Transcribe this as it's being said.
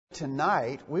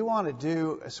tonight, we want to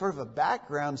do a sort of a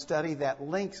background study that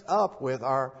links up with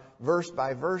our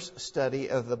verse-by-verse study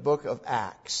of the book of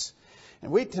Acts.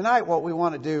 And tonight what we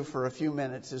want to do for a few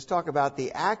minutes is talk about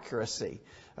the accuracy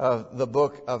of the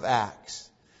book of Acts.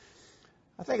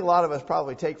 I think a lot of us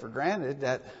probably take for granted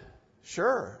that,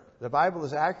 sure, the Bible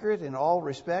is accurate in all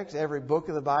respects. Every book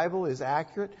of the Bible is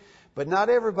accurate. But not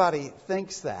everybody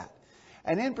thinks that.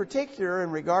 And in particular,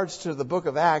 in regards to the book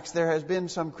of Acts, there has been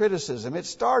some criticism. It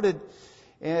started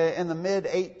in the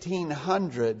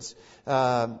mid-1800s.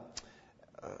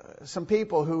 Some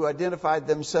people who identified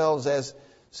themselves as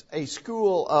a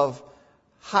school of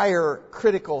higher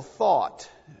critical thought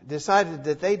decided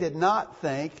that they did not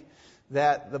think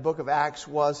that the book of Acts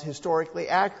was historically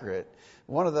accurate.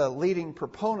 One of the leading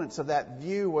proponents of that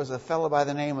view was a fellow by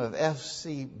the name of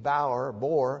F.C.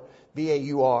 Baur,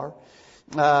 B-A-U-R.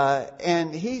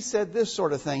 And he said this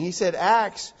sort of thing. He said,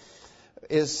 Acts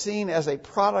is seen as a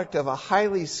product of a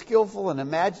highly skillful and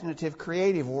imaginative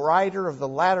creative writer of the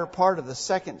latter part of the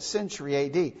 2nd century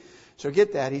A.D. So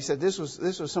get that. He said this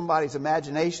was somebody's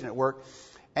imagination at work.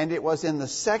 And it was in the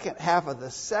second half of the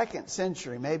 2nd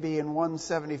century, maybe in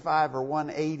 175 or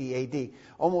 180 A.D.,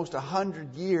 almost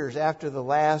 100 years after the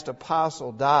last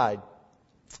apostle died.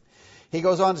 He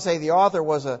goes on to say the author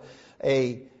was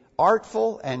a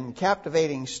artful and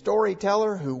captivating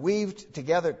storyteller who weaved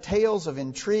together tales of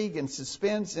intrigue and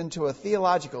suspense into a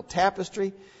theological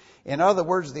tapestry. In other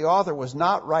words, the author was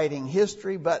not writing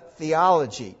history, but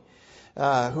theology.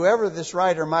 Whoever this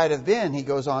writer might have been, he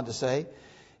goes on to say,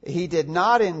 he did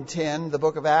not intend the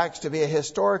book of Acts to be a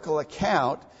historical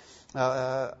account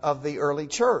of the early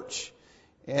church.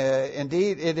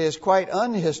 Indeed, it is quite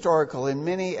unhistorical in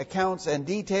many accounts and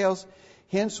details.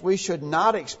 Hence, we should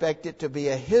not expect it to be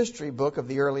a history book of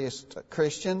the earliest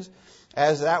Christians,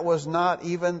 as that was not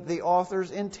even the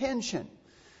author's intention.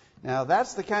 Now,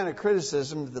 that's the kind of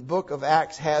criticism that the book of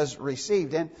Acts has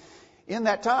received. And in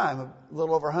that time, a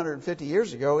little over 150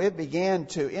 years ago, it began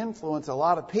to influence a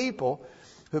lot of people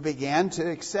who began to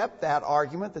accept that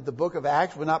argument that the book of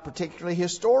Acts was not particularly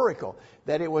historical,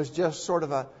 that it was just sort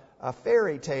of a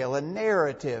fairy tale, a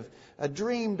narrative, a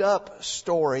dreamed up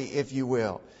story, if you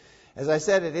will. As I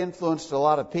said, it influenced a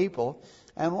lot of people,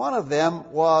 and one of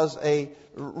them was a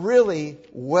really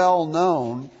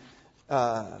well-known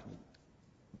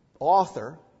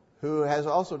author who has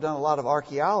also done a lot of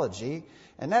archaeology,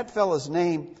 and that fellow's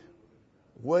name,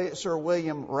 Sir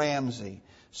William Ramsay.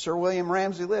 Sir William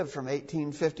Ramsay lived from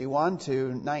 1851 to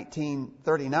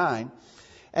 1939.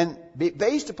 And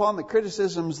based upon the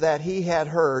criticisms that he had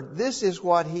heard, this is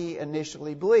what he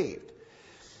initially believed.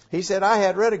 He said, I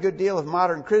had read a good deal of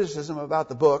modern criticism about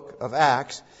the book of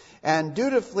Acts and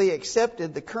dutifully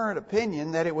accepted the current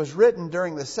opinion that it was written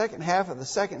during the second half of the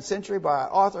 2nd century by an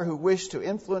author who wished to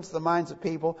influence the minds of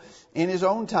people in his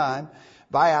own time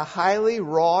by a highly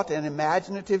wrought and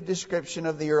imaginative description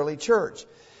of the early church.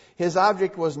 His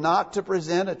object was not to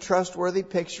present a trustworthy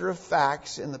picture of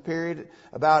facts in the period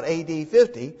about A.D.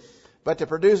 50, but to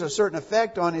produce a certain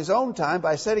effect on his own time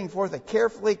by setting forth a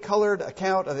carefully colored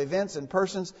account of events and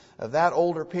persons of that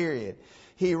older period.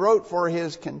 He wrote for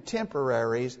his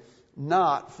contemporaries,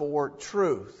 not for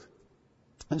truth.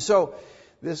 And so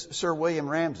this Sir William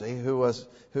Ramsay, who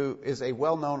is a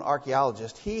well-known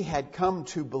archaeologist, he had come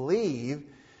to believe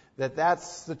that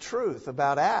that's the truth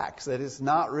about Acts, that it's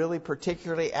not really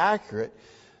particularly accurate,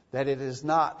 that it is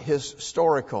not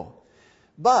historical.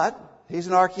 But he's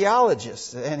an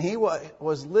archaeologist, and he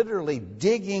was literally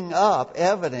digging up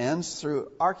evidence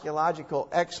through archaeological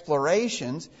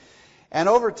explorations. And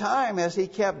over time, as he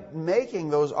kept making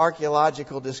those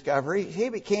archaeological discoveries, he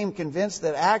became convinced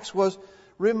that Acts was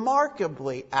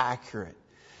remarkably accurate.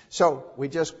 So we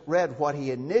just read what he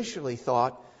initially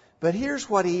thought, but here's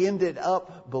what he ended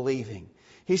up believing.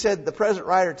 He said the present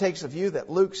writer takes a view that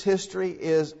Luke's history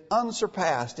is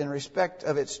unsurpassed in respect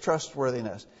of its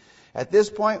trustworthiness. At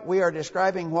this point, we are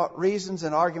describing what reasons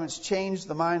and arguments changed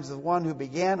the minds of one who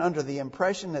began under the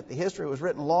impression that the history was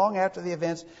written long after the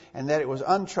events and that it was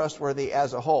untrustworthy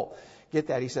as a whole. Get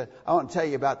that? He said, I want to tell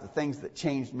you about the things that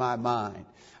changed my mind.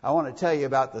 I want to tell you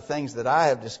about the things that I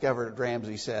have discovered,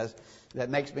 Ramsay says, that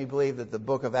makes me believe that the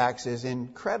book of Acts is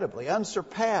incredibly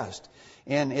unsurpassed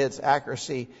in its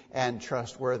accuracy and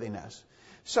trustworthiness.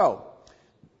 So,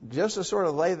 just to sort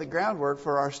of lay the groundwork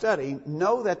for our study,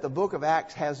 know that the book of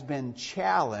Acts has been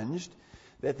challenged,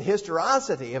 that the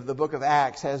historicity of the book of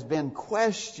Acts has been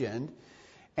questioned,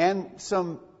 and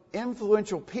some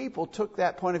influential people took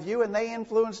that point of view and they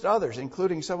influenced others,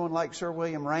 including someone like Sir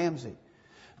William Ramsay.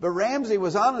 But Ramsay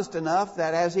was honest enough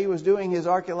that as he was doing his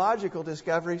archaeological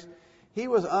discoveries, He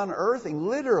was unearthing,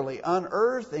 literally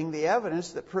unearthing the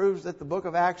evidence that proves that the book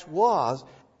of Acts was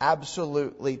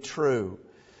absolutely true.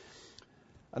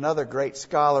 Another great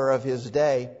scholar of his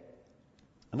day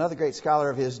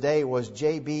was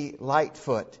J.B.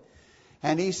 Lightfoot.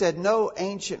 And he said, no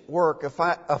ancient work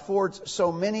affords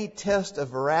so many tests of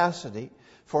veracity,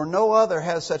 for no other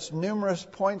has such numerous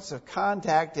points of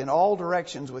contact in all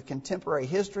directions with contemporary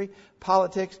history,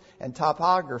 politics, and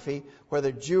topography,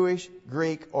 whether Jewish,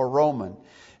 Greek, or Roman.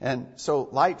 And so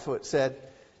Lightfoot said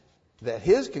that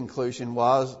his conclusion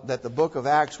was that the book of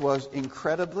Acts was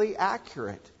incredibly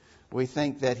accurate. We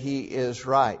think that he is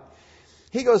right.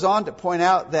 He goes on to point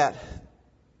out that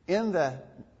in the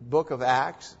book of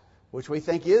Acts, which we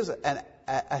think is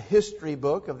a history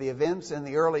book of the events in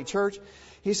the early church,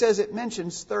 he says it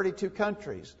mentions 32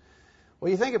 countries. Well,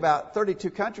 you think about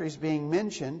 32 countries being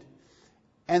mentioned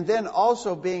and then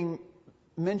also being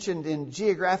mentioned in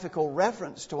geographical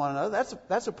reference to one another.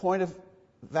 That's a point of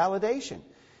validation.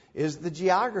 Is the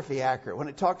geography accurate? When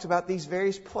it talks about these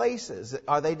various places,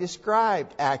 are they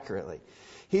described accurately?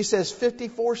 He says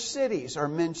 54 cities are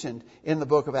mentioned in the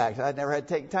book of Acts. I'd never had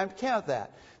to take time to count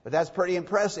that. But that's pretty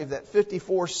impressive that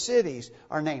 54 cities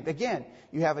are named. Again,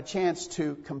 you have a chance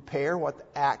to compare what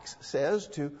the Acts says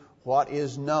to what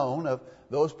is known of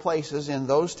those places in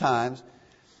those times.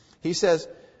 He says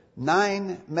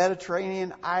 9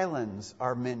 Mediterranean islands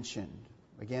are mentioned.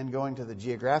 Again, going to the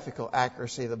geographical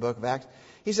accuracy of the book of Acts.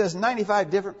 He says 95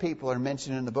 different people are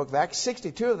mentioned in the book of Acts.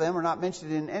 62 of them are not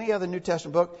mentioned in any other New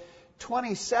Testament book.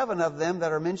 27 of them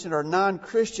that are mentioned are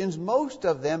non-Christians, most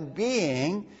of them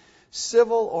being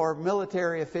civil or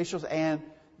military officials, and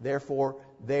therefore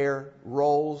their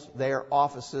roles, their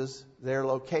offices, their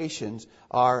locations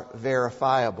are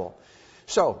verifiable.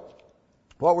 So,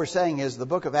 what we're saying is the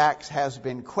book of Acts has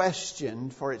been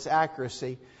questioned for its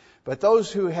accuracy, but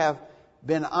those who have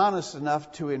been honest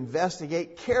enough to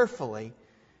investigate carefully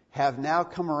have now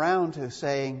come around to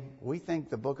saying, we think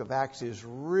the book of Acts is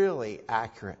really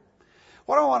accurate.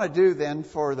 What I want to do then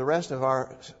for the rest of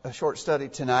our short study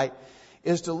tonight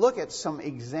is to look at some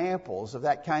examples of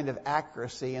that kind of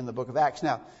accuracy in the book of Acts.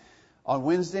 Now, on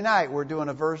Wednesday night, we're doing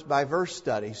a verse-by-verse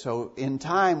study. So in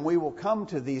time, we will come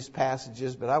to these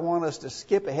passages, but I want us to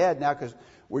skip ahead now because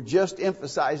we're just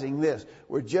emphasizing this.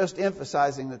 We're just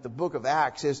emphasizing that the book of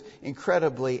Acts is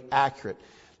incredibly accurate.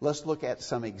 Let's look at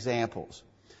some examples.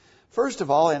 First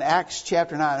of all, in Acts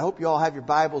chapter 9, I hope you all have your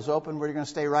Bibles open. We're going to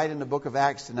stay right in the book of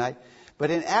Acts tonight. But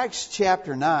in Acts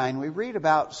chapter 9, we read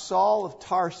about Saul of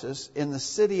Tarsus in the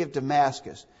city of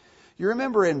Damascus. You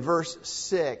remember in verse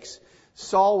 6,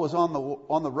 Saul was on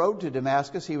the road to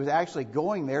Damascus. He was actually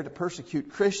going there to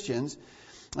persecute Christians.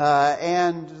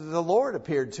 And the Lord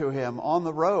appeared to him on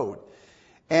the road.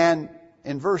 And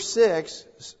in verse 6,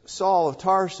 Saul of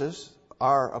Tarsus,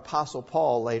 our apostle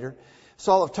Paul later,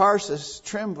 Saul of Tarsus,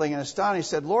 trembling and astonished,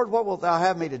 said, Lord, what wilt thou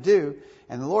have me to do?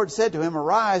 And the Lord said to him,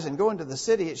 Arise and go into the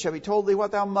city. It shall be told thee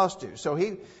what thou must do. So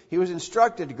he was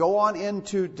instructed to go on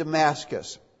into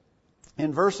Damascus.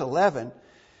 In verse 11,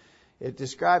 it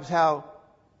describes how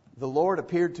the Lord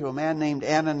appeared to a man named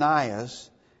Ananias.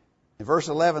 In verse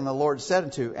 11, the Lord said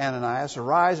unto Ananias,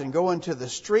 Arise and go into the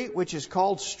street which is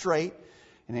called Straight,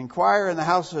 and inquire in the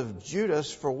house of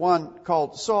Judas for one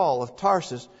called Saul of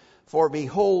Tarsus, for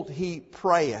behold, he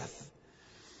prayeth.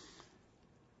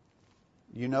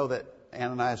 You know that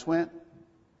Ananias went.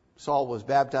 Saul was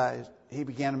baptized. He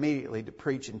began immediately to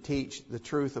preach and teach the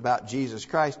truth about Jesus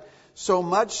Christ. So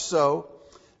much so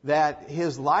that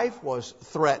his life was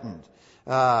threatened.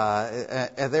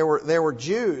 There were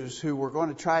Jews who were going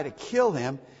to try to kill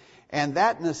him, and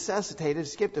that necessitated,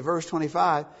 skip to verse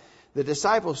 25, the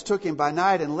disciples took him by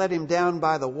night and let him down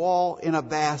by the wall in a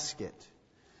basket.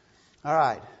 All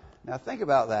right. Now think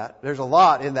about that. There's a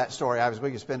lot in that story. Obviously,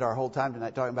 we could spend our whole time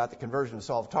tonight talking about the conversion of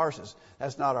Saul of Tarsus.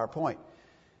 That's not our point.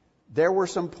 There were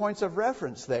some points of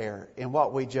reference there in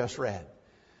what we just read.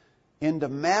 In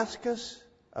Damascus,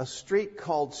 a street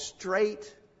called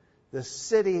Straight, the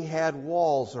city had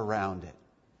walls around it.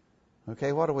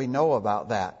 Okay, what do we know about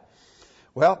that?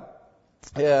 Well,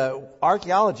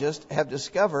 archaeologists have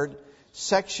discovered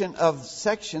sections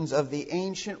of the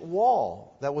ancient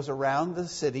wall that was around the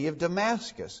city of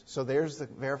Damascus. So there's the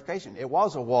verification. It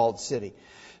was a walled city.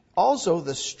 Also,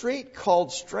 the street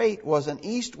called Straight was an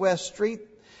east-west street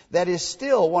that is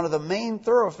still one of the main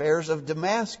thoroughfares of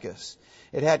Damascus.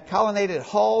 It had colonnaded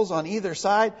halls on either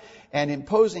side and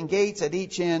imposing gates at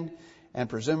each end, and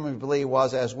presumably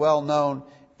was as well known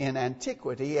in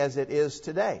antiquity as it is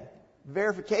today.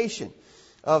 Verification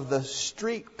of the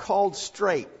street called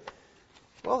Straight.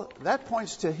 Well, that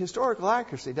points to historical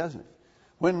accuracy, doesn't it?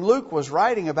 When Luke was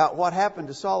writing about what happened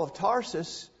to Saul of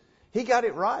Tarsus, he got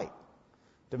it right.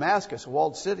 Damascus, a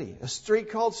walled city, a street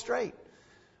called Straight.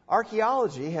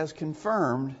 Archaeology has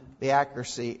confirmed the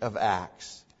accuracy of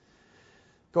Acts.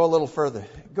 Go a little further.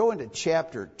 Go into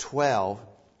chapter 12.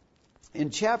 In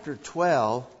chapter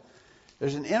 12,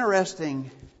 there's an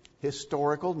interesting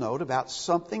historical note about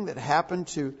something that happened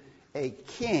to a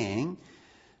king.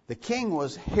 The king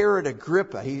was Herod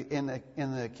Agrippa. In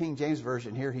the King James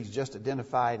Version here, he's just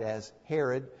identified as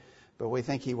Herod, but we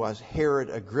think he was Herod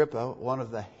Agrippa, one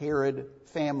of the Herod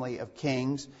family of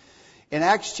kings. In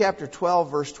Acts chapter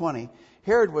 12, verse 20,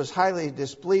 Herod was highly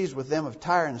displeased with them of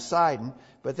Tyre and Sidon,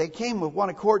 but they came with one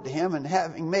accord to him, and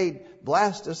having made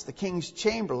Blastus, the king's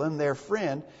chamberlain, their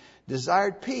friend,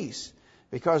 desired peace,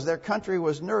 because their country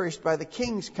was nourished by the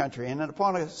king's country. And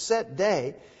upon a set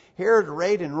day, Herod,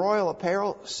 arrayed in royal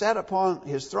apparel, sat upon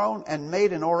his throne and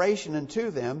made an oration unto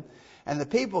them. And the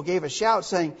people gave a shout,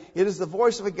 saying, "It is the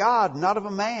voice of a God, not of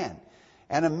a man."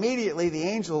 And immediately the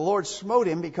angel of the Lord smote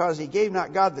him, because he gave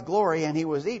not God the glory, and he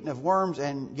was eaten of worms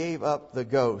and gave up the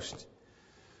ghost.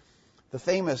 The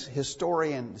famous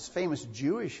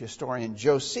Jewish historian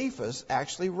Josephus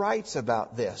actually writes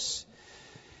about this.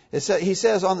 He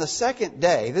says, on the second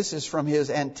day, this is from his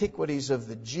Antiquities of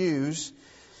the Jews,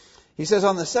 he says,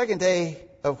 on the second day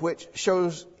of which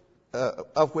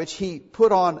he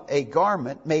put on a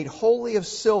garment made wholly of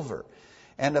silver,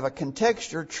 and of a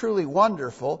contexture truly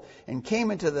wonderful, and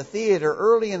came into the theater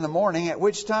early in the morning, at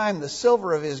which time the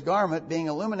silver of his garment, being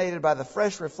illuminated by the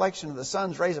fresh reflection of the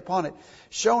sun's rays upon it,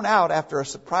 shone out after a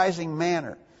surprising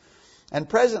manner. And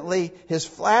presently his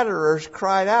flatterers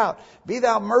cried out, "Be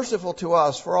thou merciful to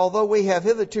us, for although we have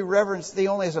hitherto reverenced thee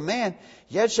only as a man,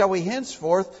 yet shall we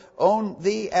henceforth own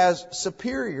thee as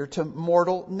superior to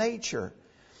mortal nature."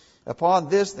 Upon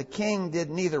this the king did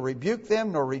neither rebuke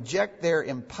them nor reject their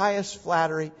impious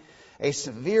flattery. A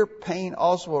severe pain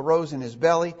also arose in his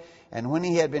belly, and when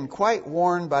he had been quite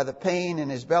warned by the pain in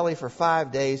his belly for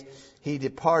 5 days, he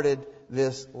departed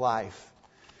this life.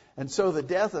 And so the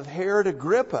death of Herod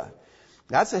Agrippa,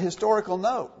 that's a historical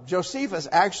note. Josephus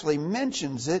actually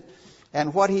mentions it,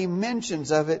 and what he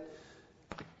mentions of it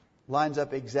lines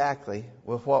up exactly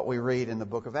with what we read in the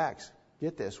book of Acts.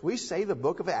 Get this. We say the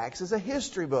book of Acts is a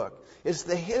history book. It's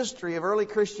the history of early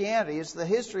Christianity. It's the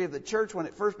history of the church when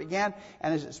it first began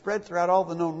and as it spread throughout all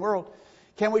the known world.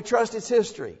 Can we trust its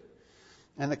history?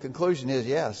 And the conclusion is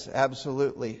yes,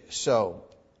 absolutely so.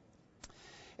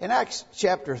 In Acts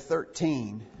chapter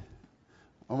 13,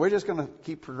 and we're just going to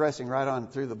keep progressing right on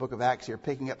through the book of Acts here,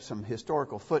 picking up some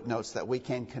historical footnotes that we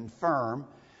can confirm.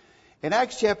 In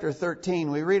Acts chapter 13,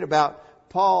 we read about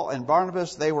Paul and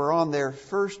Barnabas. They were on their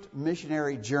first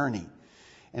missionary journey.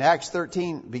 In Acts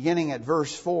 13, beginning at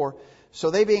verse 4,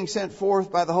 "So they, being sent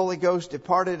forth by the Holy Ghost,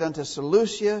 departed unto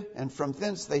Seleucia, and from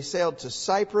thence they sailed to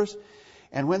Cyprus.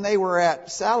 And when they were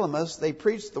at Salamis, they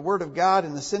preached the word of God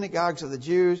in the synagogues of the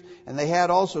Jews, and they had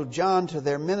also John to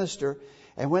their minister.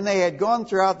 And when they had gone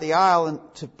throughout the isle and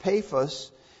to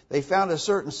Paphos, they found a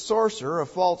certain sorcerer, a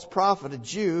false prophet, a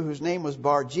Jew, whose name was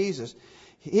Bar-Jesus,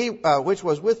 which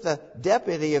was with the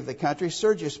deputy of the country,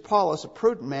 Sergius Paulus, a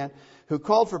prudent man, who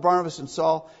called for Barnabas and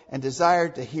Saul and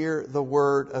desired to hear the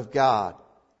word of God."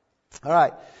 All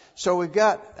right, so we've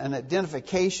got an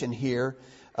identification here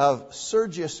of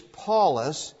Sergius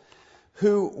Paulus,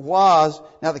 who was,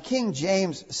 now the King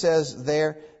James says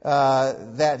there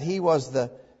that he was the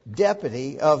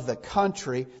deputy of the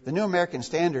country. The New American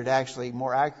Standard actually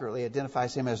more accurately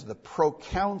identifies him as the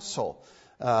proconsul,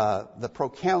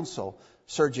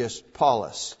 Sergius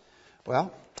Paulus.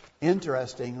 Well,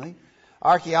 interestingly,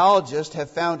 archaeologists have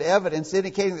found evidence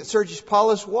indicating that Sergius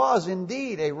Paulus was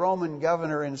indeed a Roman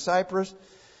governor in Cyprus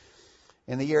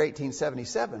in the year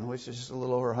 1877, which is just a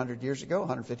little over 100 years ago,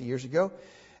 150 years ago.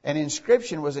 An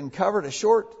inscription was uncovered a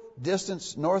short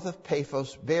distance north of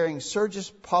Paphos bearing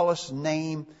Sergius Paulus'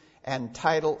 name and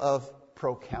title of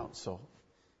proconsul.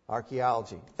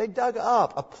 Archaeology. They dug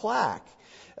up a plaque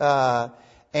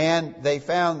and they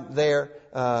found there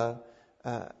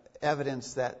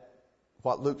evidence that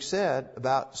what Luke said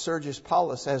about Sergius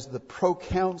Paulus as the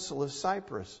proconsul of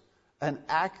Cyprus. An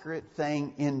accurate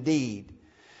thing indeed.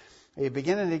 Are you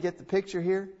beginning to get the picture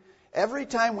here? Every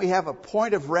time we have a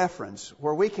point of reference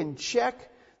where we can check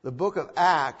the book of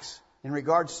Acts in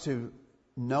regards to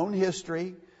known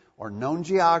history or known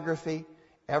geography,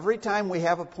 every time we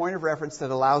have a point of reference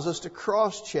that allows us to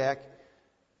cross-check,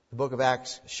 the book of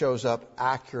Acts shows up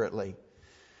accurately.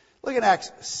 Look at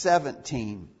Acts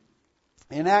 17.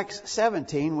 In Acts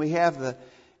 17, we have the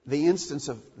the instance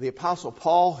of the Apostle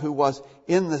Paul, who was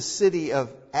in the city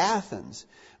of Athens.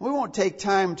 We won't take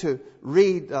time to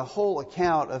read the whole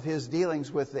account of his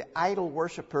dealings with the idol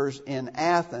worshipers in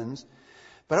Athens,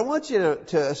 but I want you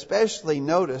to especially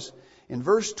notice in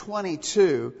verse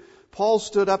 22, Paul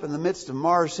stood up in the midst of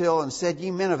Mars Hill and said,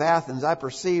 "Ye men of Athens, I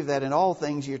perceive that in all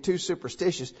things ye are too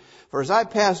superstitious. For as I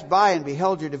passed by and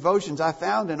beheld your devotions, I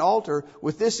found an altar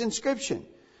with this inscription,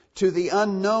 To the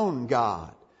unknown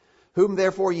God, whom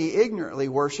therefore ye ignorantly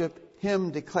worship,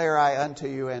 him declare I unto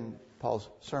you." And Paul's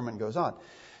sermon goes on.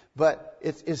 But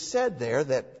it is said there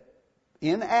that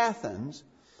in Athens,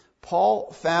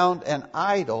 Paul found an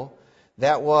idol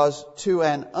that was to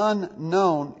an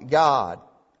unknown God.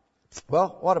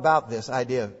 Well, what about this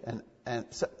idea of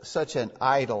such an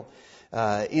idol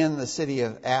in the city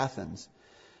of Athens?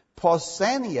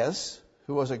 Pausanias,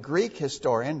 who was a Greek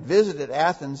historian, visited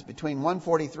Athens between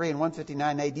 143 and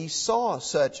 159 AD, saw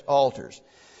such altars.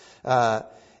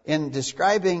 In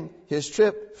describing his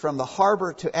trip from the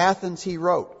harbor to Athens, he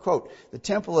wrote, quote, "The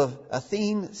temple of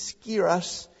Athene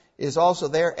Skiros is also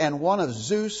there, and one of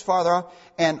Zeus farther off,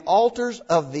 and altars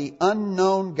of the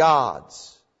unknown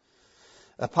gods."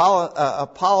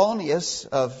 Apollonius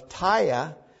of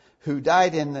Tyre, who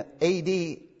died in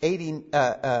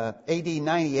AD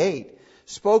 98,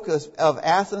 spoke of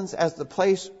Athens as the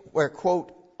place where,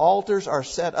 quote, "altars are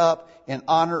set up in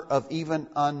honor of even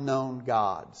unknown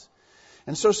gods."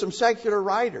 And so some secular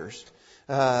writers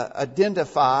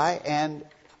identify and,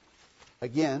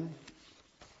 again,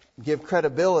 give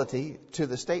credibility to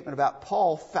the statement about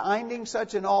Paul finding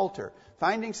such an altar,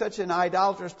 finding such an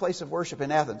idolatrous place of worship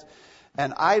in Athens,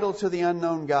 an idol to the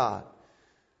unknown God.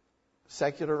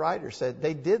 Secular writers said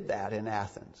they did that in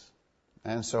Athens.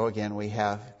 And so again, we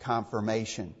have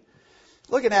confirmation.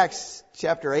 Look at Acts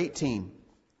chapter 18.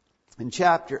 In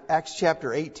Acts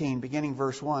chapter 18, beginning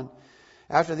verse 1.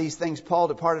 "After these things, Paul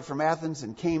departed from Athens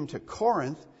and came to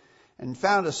Corinth, and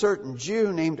found a certain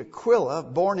Jew named Aquila,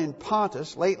 born in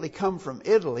Pontus, lately come from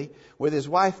Italy, with his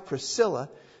wife Priscilla,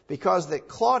 because that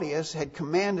Claudius had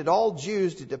commanded all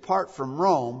Jews to depart from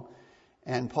Rome,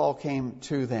 and Paul came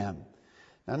to them."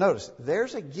 Now notice,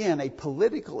 there's again a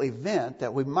political event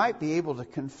that we might be able to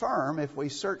confirm if we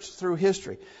search through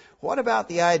history. What about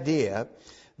the idea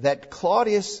that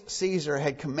Claudius Caesar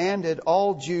had commanded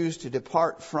all Jews to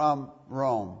depart from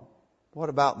Rome? What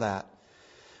about that?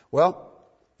 Well,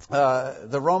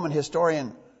 the Roman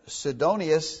historian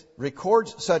Sidonius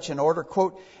records such an order,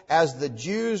 quote, "As the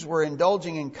Jews were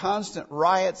indulging in constant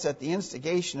riots at the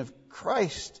instigation of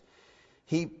Christ,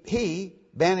 he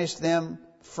banished them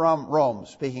from Rome."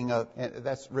 Speaking of,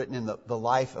 that's written in the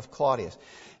life of Claudius.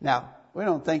 Now, we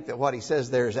don't think that what he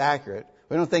says there is accurate.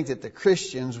 We don't think that the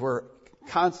Christians were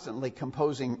constantly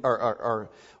composing or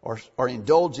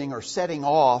indulging or setting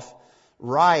off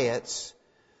riots.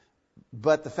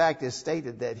 But the fact is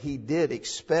stated that he did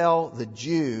expel the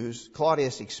Jews.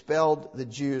 Claudius expelled the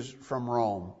Jews from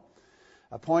Rome.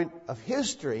 A point of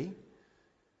history.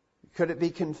 Could it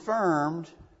be confirmed?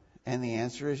 And the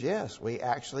answer is yes. We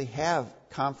actually have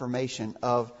confirmation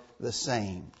of the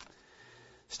same.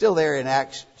 Still there in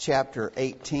Acts chapter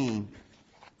 18.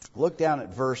 Look down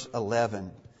at verse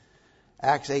 11.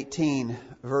 Acts 18,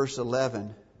 verse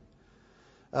 11.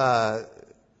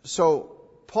 So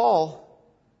Paul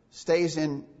stays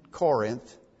in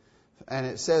Corinth, and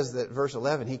it says that verse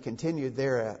 11, he continued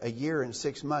there a year and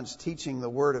 6 months teaching the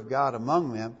word of God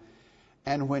among them.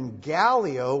 And when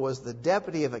Gallio was the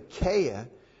deputy of Achaia,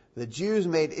 the Jews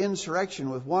made insurrection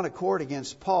with one accord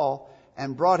against Paul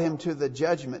and brought him to the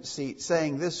judgment seat,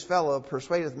 saying, "This fellow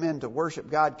persuadeth men to worship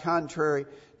God contrary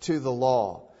to the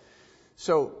law."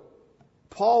 So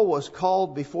Paul was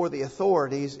called before the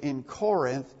authorities in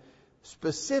Corinth,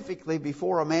 specifically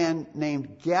before a man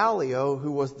named Gallio,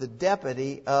 who was the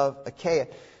deputy of Achaia.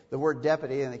 The word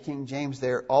deputy in the King James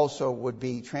there also would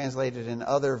be translated in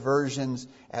other versions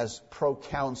as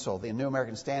proconsul. The New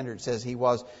American Standard says he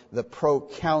was the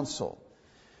proconsul.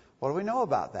 What do we know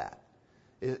about that?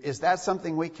 Is that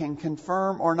something we can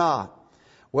confirm or not?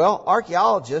 Well,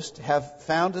 archaeologists have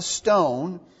found a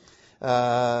stone,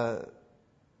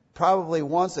 probably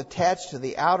once attached to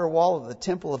the outer wall of the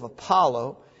temple of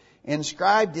Apollo.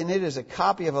 Inscribed in it is a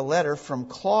copy of a letter from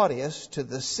Claudius to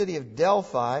the city of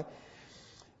Delphi,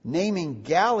 naming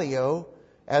Gallio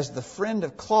as the friend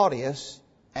of Claudius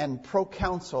and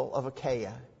proconsul of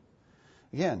Achaia.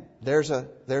 Again, there's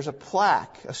a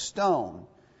plaque, a stone,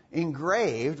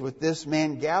 engraved with this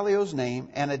man Gallio's name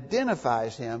and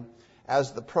identifies him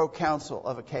as the proconsul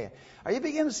of Achaia. Are you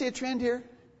beginning to see a trend here?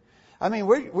 I mean,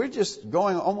 we're just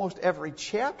going almost every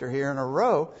chapter here in a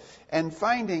row and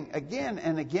finding again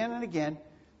and again and again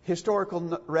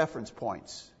historical reference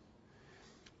points.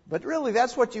 But really,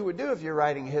 that's what you would do if you're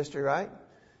writing a history, right?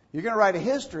 You're going to write a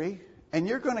history, and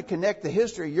you're going to connect the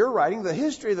history you're writing. The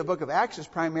history of the book of Acts is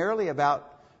primarily about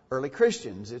early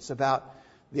Christians. It's about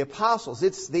the apostles.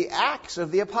 It's the Acts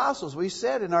of the apostles. We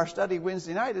said in our study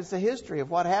Wednesday night, it's the history of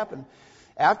what happened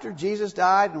after Jesus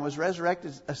died and was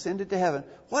resurrected, ascended to heaven.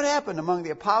 What happened among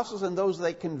the apostles and those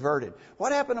they converted?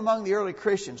 What happened among the early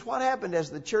Christians? What happened as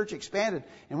the church expanded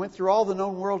and went through all the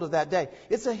known world of that day?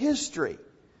 It's a history,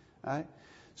 right?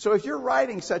 So if you're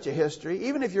writing such a history,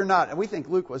 even if you're not, and we think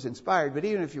Luke was inspired, but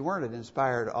even if you weren't an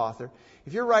inspired author,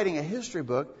 if you're writing a history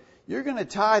book, you're going to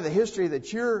tie the history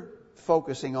that you're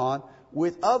focusing on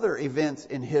with other events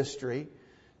in history,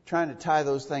 trying to tie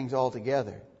those things all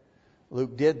together.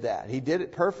 Luke did that. He did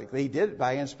it perfectly. He did it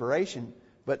by inspiration.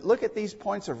 But look at these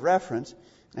points of reference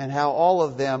and how all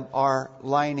of them are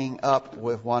lining up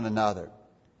with one another.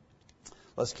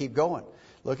 Let's keep going.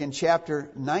 Look in chapter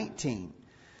 19.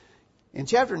 In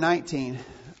chapter 19,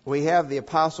 we have the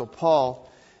Apostle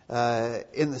Paul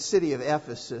in the city of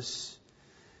Ephesus.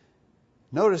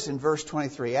 Notice in verse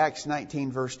 23, Acts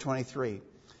 19, verse 23.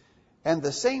 And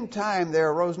the same time there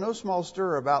arose no small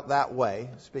stir about that way,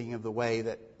 speaking of the way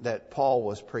that Paul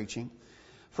was preaching.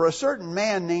 For a certain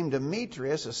man named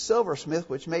Demetrius, a silversmith,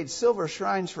 which made silver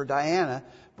shrines for Diana,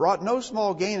 brought no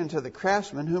small gain unto the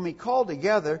craftsmen, whom he called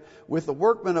together with the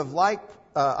workmen of like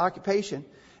occupation,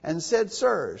 and said,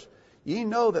 Sirs, ye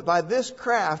know that by this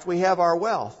craft we have our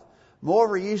wealth.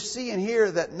 Moreover, ye see and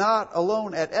hear that not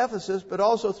alone at Ephesus, but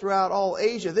also throughout all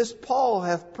Asia, this Paul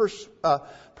hath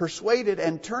persuaded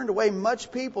and turned away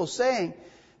much people, saying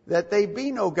that they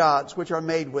be no gods which are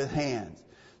made with hands.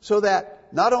 So that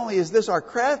not only is this our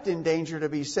craft in danger to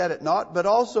be set at naught, but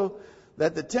also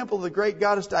that the temple of the great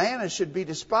goddess Diana should be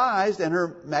despised, and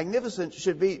her magnificence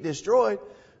should be destroyed,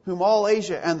 whom all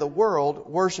Asia and the world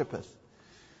worshipeth.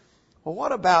 Well,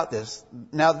 what about this?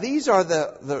 Now, these are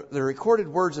the recorded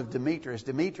words of Demetrius.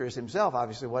 Demetrius himself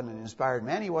obviously wasn't an inspired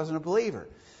man. He wasn't a believer.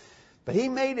 But he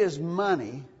made his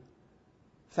money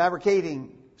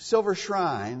fabricating silver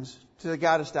shrines to the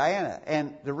goddess Diana.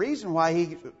 And the reason why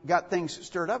he got things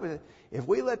stirred up is if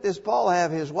we let this Paul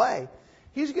have his way,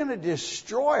 he's going to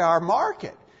destroy our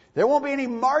market. There won't be any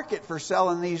market for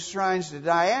selling these shrines to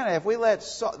Diana. If we let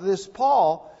this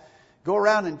Paul go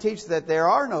around and teach that there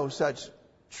are no such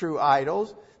true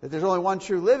idols, that there's only one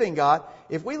true living God,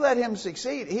 if we let him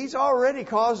succeed, he's already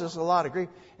caused us a lot of grief.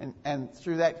 And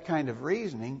through that kind of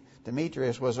reasoning,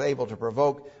 Demetrius was able to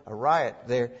provoke a riot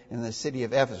there in the city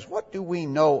of Ephesus. What do we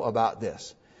know about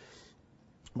this?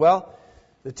 Well,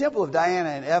 the temple of Diana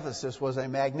in Ephesus was a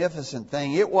magnificent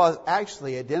thing. It was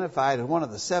actually identified as one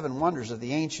of the 7 wonders of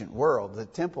the ancient world. The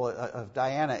temple of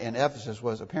Diana in Ephesus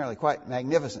was apparently quite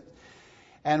magnificent.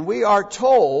 And we are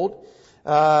told,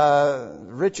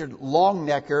 Richard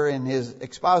Longnecker in his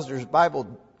Expositor's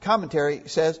Bible commentary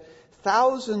says,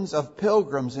 thousands of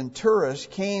pilgrims and tourists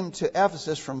came to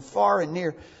Ephesus from far and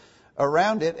near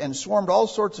around it, and swarmed all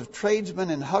sorts of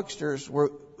tradesmen and hucksters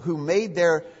who made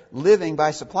their living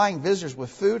by supplying visitors with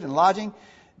food and lodging,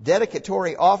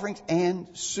 dedicatory offerings, and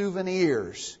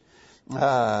souvenirs.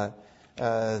 The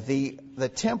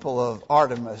temple of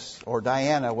Artemis or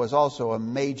Diana was also a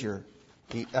major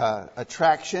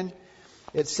attraction.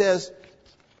 It says,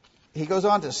 he goes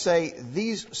on to say,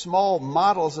 these small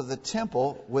models of the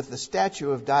temple with the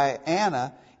statue of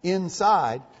Diana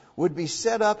inside would be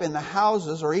set up in the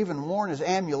houses or even worn as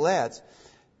amulets.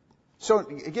 So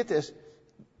get this,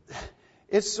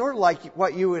 it's sort of like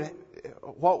what you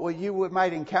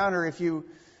might encounter if you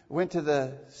went to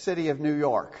the city of New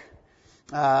York,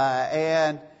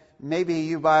 and maybe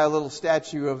you buy a little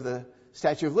statue of the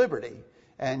Statue of Liberty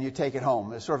and you take it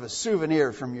home as sort of a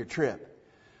souvenir from your trip.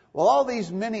 Well, all these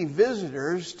many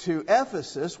visitors to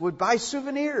Ephesus would buy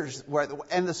souvenirs,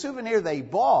 and the souvenir they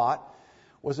bought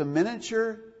was a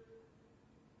miniature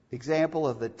example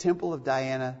of the Temple of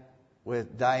Diana,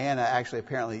 with Diana actually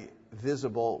apparently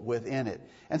visible within it.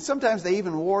 And sometimes they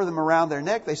even wore them around their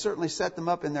neck. They certainly set them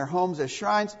up in their homes as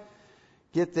shrines.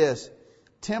 Get this,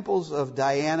 temples of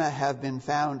Diana have been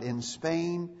found in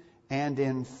Spain and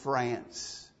in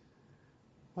France.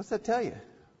 What's that tell you?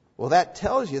 Well, that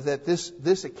tells you that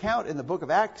this account in the book of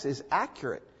Acts is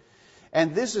accurate.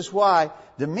 And this is why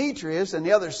Demetrius and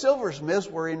the other silversmiths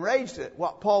were enraged at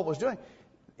what Paul was doing.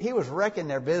 He was wrecking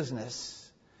their business.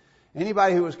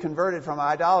 Anybody who was converted from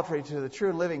idolatry to the true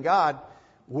and living God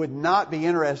would not be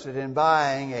interested in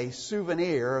buying a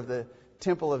souvenir of the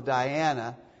Temple of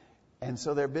Diana. And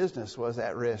so their business was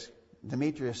at risk.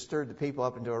 Demetrius stirred the people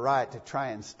up into a riot to try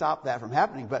and stop that from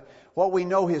happening. But what we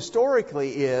know historically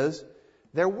is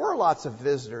There were lots of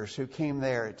visitors who came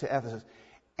there to Ephesus,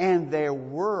 and there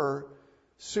were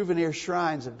souvenir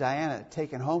shrines of Diana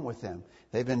taken home with them.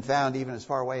 They've been found even as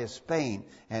far away as Spain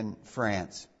and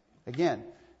France. Again,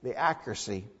 the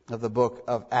accuracy of the book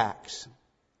of Acts.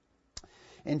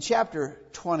 In chapter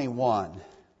 21,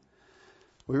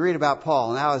 we read about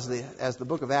Paul. Now, as the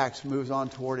book of Acts moves on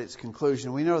toward its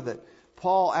conclusion, we know that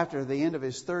Paul, after the end of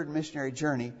his third missionary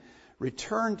journey,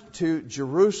 returned to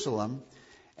Jerusalem,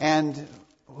 and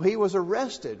he was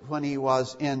arrested when he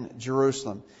was in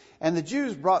Jerusalem. And the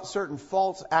Jews brought certain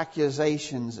false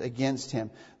accusations against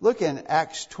him. Look in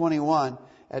Acts 21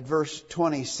 at verse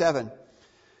 27.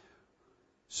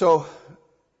 So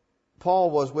Paul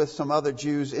was with some other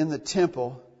Jews in the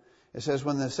temple. It says,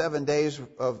 when the 7 days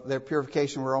of their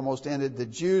purification were almost ended, the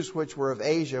Jews which were of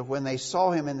Asia, when they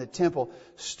saw him in the temple,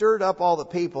 stirred up all the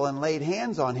people and laid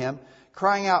hands on him,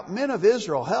 crying out, Men of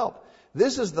Israel, help!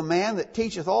 This is the man that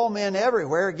teacheth all men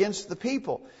everywhere against the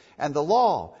people, and the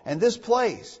law, and this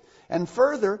place. And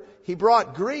further, he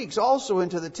brought Greeks also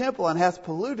into the temple, and hath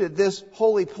polluted this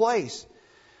holy place.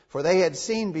 For they had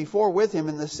seen before with him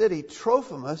in the city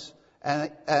Trophimus,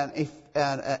 an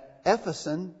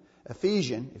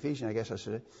Ephesian, I guess I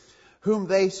should say, whom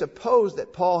they supposed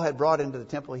that Paul had brought into the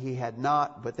temple. He had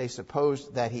not, but they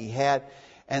supposed that he had.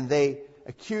 And they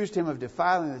accused him of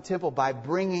defiling the temple by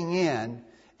bringing in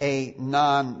a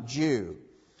non-Jew.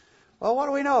 Well, what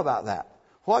do we know about that?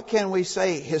 What can we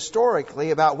say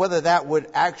historically about whether that would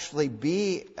actually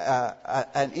be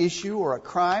an issue or a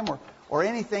crime or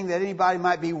anything that anybody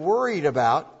might be worried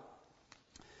about?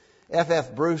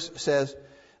 F.F. Bruce says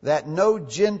that no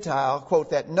Gentile,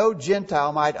 quote, that no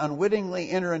Gentile might unwittingly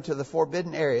enter into the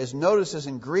forbidden areas. Notices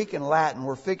in Greek and Latin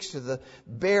were fixed to the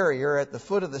barrier at the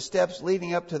foot of the steps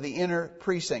leading up to the inner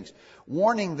precincts,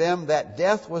 warning them that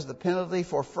death was the penalty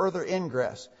for further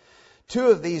ingress. 2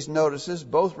 of these notices,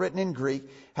 both written in Greek,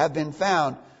 have been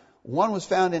found. One was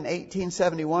found in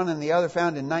 1871 and the other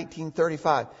found in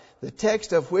 1935. The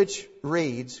text of which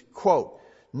reads, quote,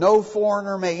 No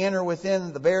foreigner may enter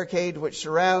within the barricade which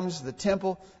surrounds the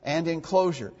temple and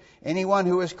enclosure. Anyone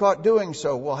who is caught doing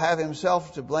so will have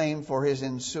himself to blame for his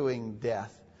ensuing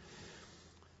death.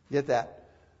 Get that?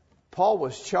 Paul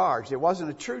was charged. It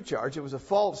wasn't a true charge. It was a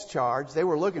false charge. They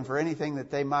were looking for anything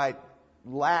that they might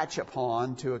latch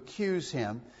upon to accuse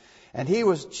him. And he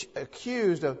was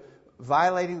accused of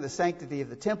violating the sanctity of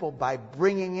the temple by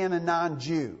bringing in a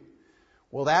non-Jew.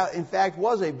 Well, that, in fact,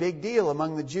 was a big deal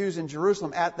among the Jews in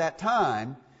Jerusalem at that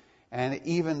time. And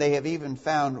they have even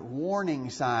found warning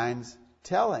signs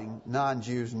telling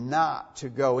non-Jews not to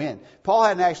go in. Paul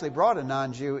hadn't actually brought a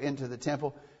non-Jew into the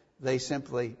temple. They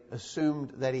simply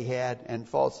assumed that he had and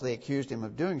falsely accused him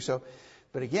of doing so.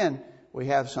 But again, we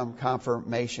have some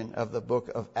confirmation of the book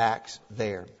of Acts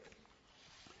there.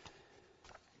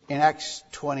 In Acts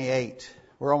 28,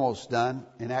 we're almost done.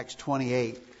 In Acts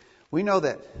 28, we know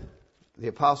that the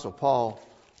Apostle Paul,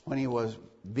 when he was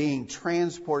being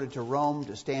transported to Rome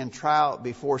to stand trial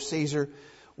before Caesar,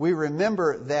 we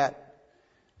remember that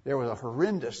there was a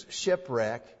horrendous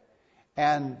shipwreck,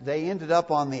 and they ended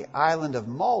up on the island of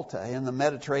Malta in the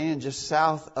Mediterranean, just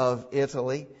south of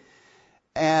Italy.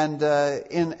 And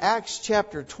in Acts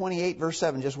chapter 28, verse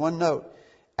 7, just one note,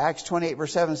 Acts 28,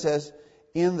 verse 7 says,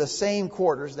 in the same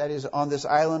quarters, that is on this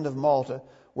island of Malta,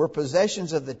 were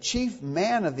possessions of the chief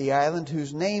man of the island,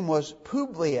 whose name was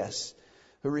Publius,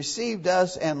 who received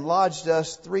us and lodged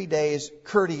us 3 days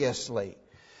courteously.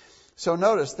 So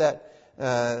notice that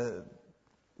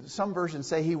some versions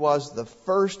say he was the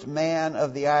first man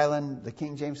of the island. The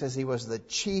King James says he was the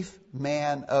chief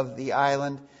man of the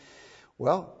island.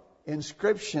 Well,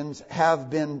 inscriptions have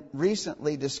been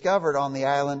recently discovered on the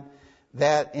island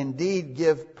that indeed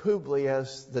give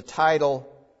Publius the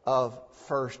title of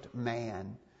first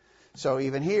man. So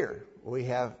even here we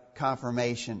have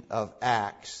confirmation of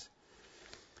Acts.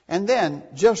 And then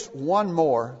just one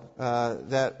more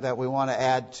that we want to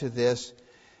add to this,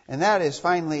 and that is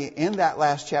finally in that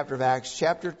last chapter of Acts,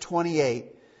 chapter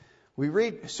 28. We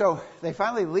read, so they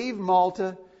finally leave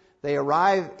Malta, they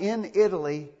arrive in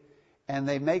Italy, and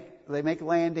they make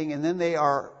landing, and then they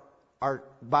are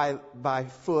by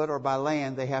foot or by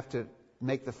land, they have to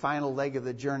make the final leg of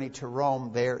the journey to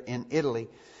Rome there in Italy.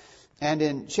 And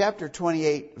in chapter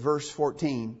 28, verse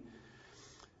 14,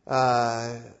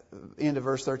 into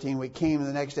verse 13, we came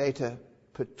the next day to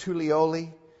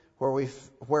Puteoli,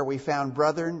 where we found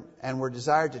brethren, and were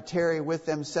desired to tarry with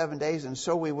them 7 days. And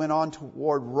so we went on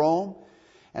toward Rome.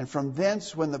 And from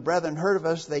thence, when the brethren heard of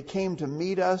us, they came to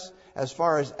meet us as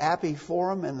far as Appii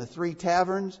Forum and the 3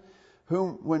 taverns,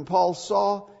 whom when Paul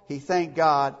saw, he thanked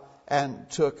God and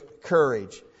took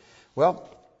courage. Well,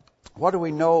 what do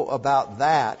we know about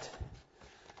that?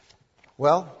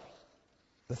 Well,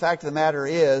 the fact of the matter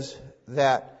is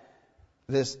that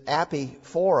this Appii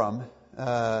Forum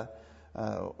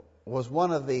was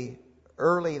one of the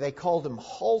early, they called them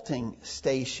halting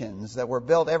stations that were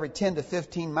built every 10 to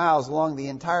 15 miles along the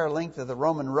entire length of the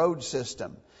Roman road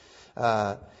system.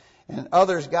 And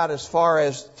others got as far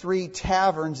as 3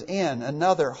 Taverns Inn,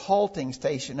 another halting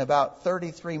station about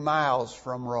 33 miles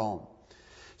from Rome.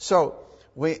 So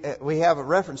we have a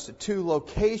reference to 2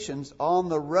 locations on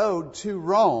the road to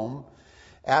Rome,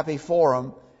 Appii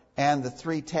Forum and the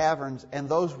 3 Taverns, and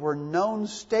those were known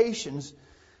stations.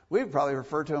 We'd probably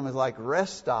refer to them as like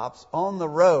rest stops on the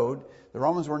road. The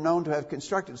Romans were known to have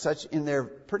constructed such in their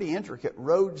pretty intricate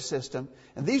road system.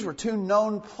 And these were 2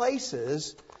 known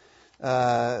places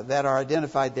that are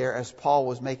identified there as Paul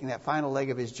was making that final leg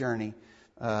of his journey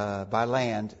by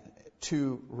land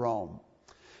to Rome.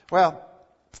 Well,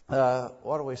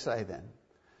 what do we say then?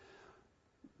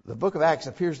 The book of Acts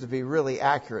appears to be really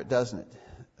accurate, doesn't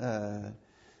it?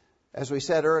 As we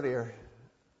said earlier,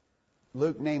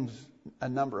 Luke names a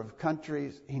number of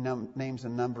countries. He names a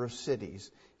number of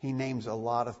cities. He names a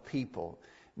lot of people.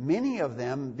 Many of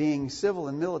them being civil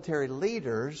and military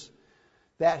leaders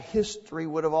that history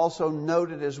would have also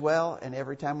noted as well. And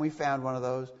every time we found one of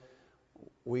those,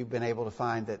 we've been able to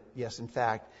find that, yes, in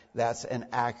fact, that's an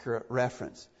accurate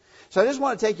reference. So I just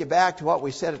want to take you back to what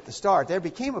we said at the start. There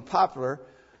became a popular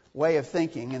way of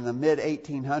thinking in the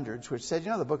mid-1800s, which said,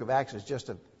 the book of Acts is just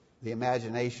the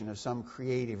imagination of some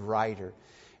creative writer.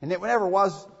 And it never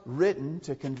was written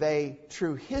to convey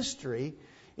true history.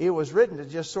 It was written to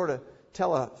just sort of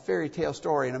tell a fairy tale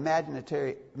story, an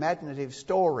imaginative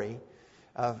story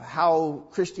of how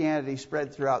Christianity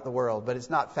spread throughout the world. But it's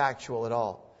not factual at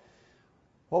all.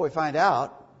 What we find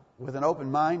out with an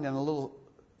open mind and a little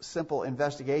simple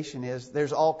investigation is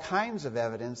there's all kinds of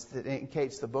evidence that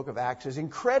indicates the book of Acts is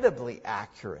incredibly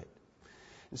accurate.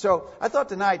 And so I thought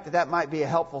tonight that might be a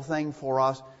helpful thing for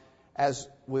us as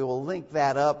we will link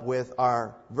that up with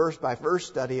our verse-by-verse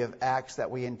study of Acts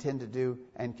that we intend to do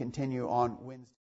and continue on Wednesday.